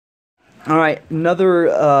Alright, another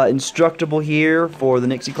Instructable here for the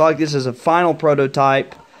Nixie clock. This is a final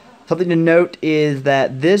prototype. Something to note is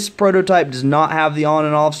that this prototype does not have the on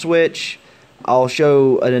and off switch. I'll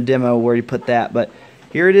show in a demo where you put that, but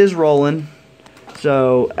here it is rolling.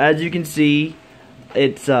 So as you can see,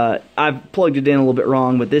 it's I've plugged it in a little bit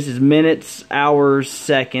wrong, but this is minutes, hours,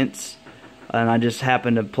 seconds, and I just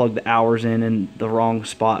happened to plug the hours in the wrong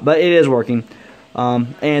spot, but it is working.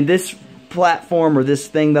 And this platform, or this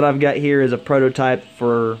thing that I've got here, is a prototype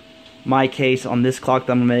for my case on this clock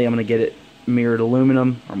that I'm gonna make. I'm gonna get it mirrored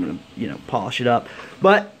aluminum. I'm gonna, you know, polish it up.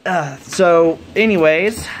 But so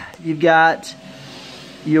anyways, you've got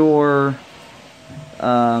your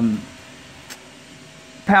power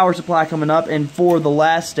supply coming up, and for the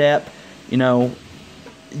last step, you know,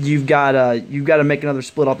 you've got to make another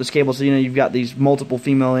split off this cable. So you know, you've got these multiple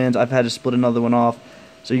female ends. I've had to split another one off.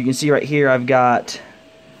 So you can see right here, I've got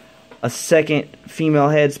a second female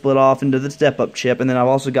head split off into the step-up chip, and then I've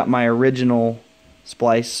also got my original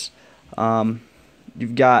splice.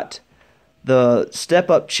 You've got the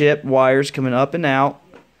step-up chip wires coming up and out,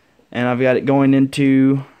 and I've got it going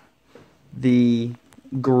into the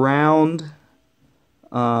ground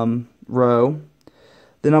row.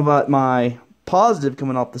 Then I've got my positive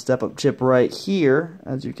coming off the step-up chip right here,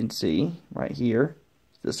 as you can see, right here,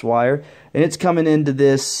 this wire, and it's coming into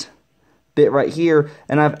this bit right here,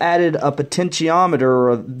 and I've added a potentiometer, or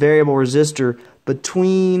a variable resistor,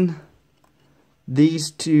 between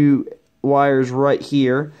these two wires right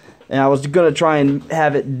here. And I was going to try and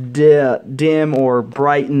have it dim or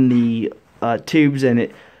brighten the tubes, and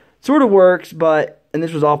it sort of works, but, and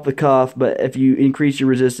this was off the cuff, but if you increase your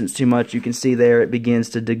resistance too much, you can see there it begins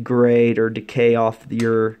to degrade or decay off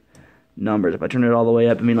your numbers. If I turn it all the way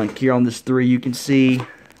up, I mean, like here on this 3, you can see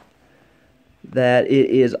that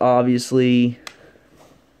it is obviously,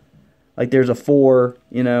 like, there's a 4,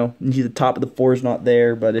 you know, you see the top of the 4 is not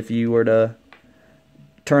there, but if you were to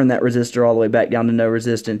turn that resistor all the way back down to no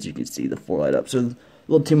resistance, you can see the 4 light up. So a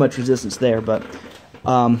little too much resistance there, but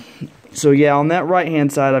so yeah, on that right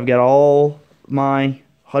hand side, I've got all my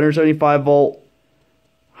 175 volt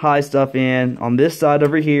high stuff in. On this side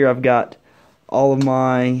over here, I've got all of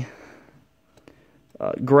my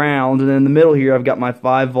ground, and then in the middle here I've got my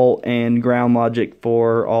 5 volt and ground logic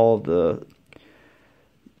for all the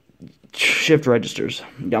shift registers.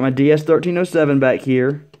 Got my DS1307 back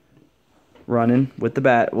here running with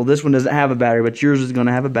the well, this one doesn't have a battery, but yours is going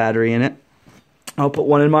to have a battery in it. I'll put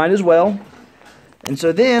one in mine as well. And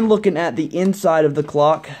so then, looking at the inside of the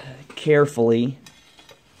clock carefully,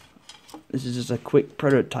 this is just a quick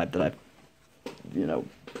prototype that I've, you know,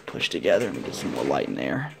 pushed together. Let me get some more light in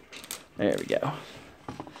there. There we go.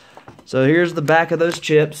 So here's the back of those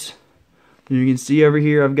chips. You can see over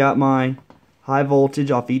here I've got my high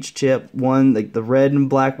voltage off each chip. One, like the red and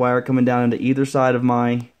black wire coming down into either side of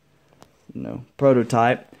my, you know,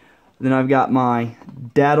 prototype. Then I've got my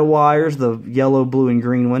data wires, the yellow, blue, and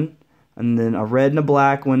green one. And then a red and a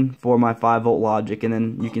black one for my 5 volt logic. And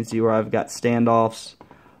then you can see where I've got standoffs,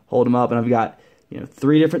 hold them up. And I've got, you know,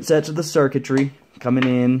 3 different sets of the circuitry coming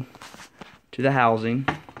in to the housing.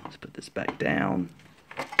 Let's put this back down.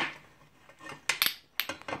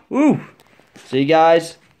 Woo! See,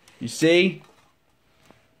 guys? You see?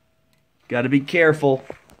 Got to be careful.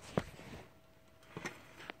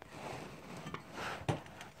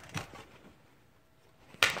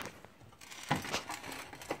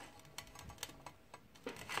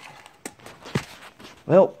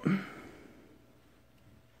 Well,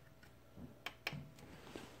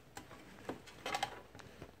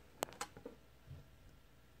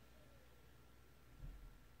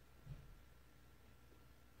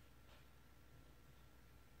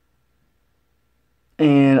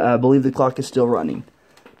 and I believe the clock is still running.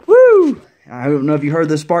 Woo! I don't know if you heard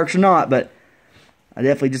the sparks or not, but I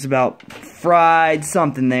definitely just about fried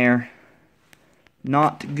something there.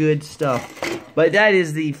 Not good stuff. But that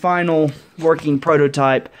is the final working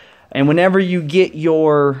prototype. And whenever you get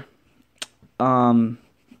your the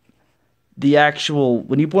actual,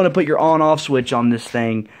 when you want to put your on-off switch on this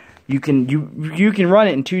thing, you can run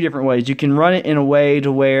it in 2 different ways. You can run it in a way to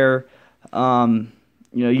where you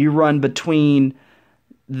know, you run between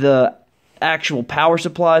the actual power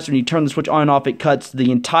supplies. When you turn the switch on and off, it cuts the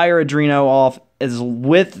entire Arduino off as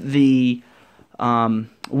with the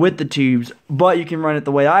tubes, but you can run it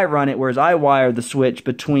the way I run it, whereas I wire the switch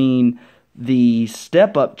between the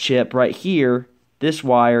step-up chip right here, this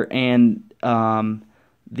wire, and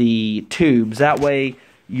the tubes. That way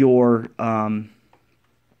your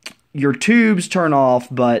tubes turn off,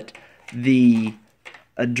 but the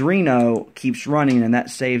Arduino keeps running, and that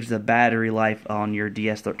saves the battery life on your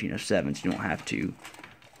DS1307, so you don't have to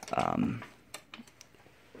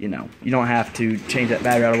you know, you don't have to change that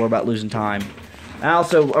battery out or worry about losing time. I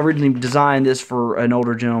also originally designed this for an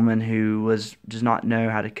older gentleman who does not know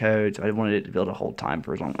how to code, so I wanted it to be able to hold time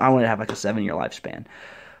for as long. I wanted to have like a 7-year lifespan.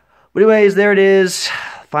 But anyways, there it is.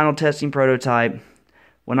 Final testing prototype.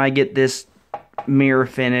 When I get this mirror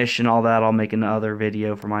finish and all that, I'll make another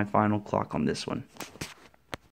video for my final clock on this one.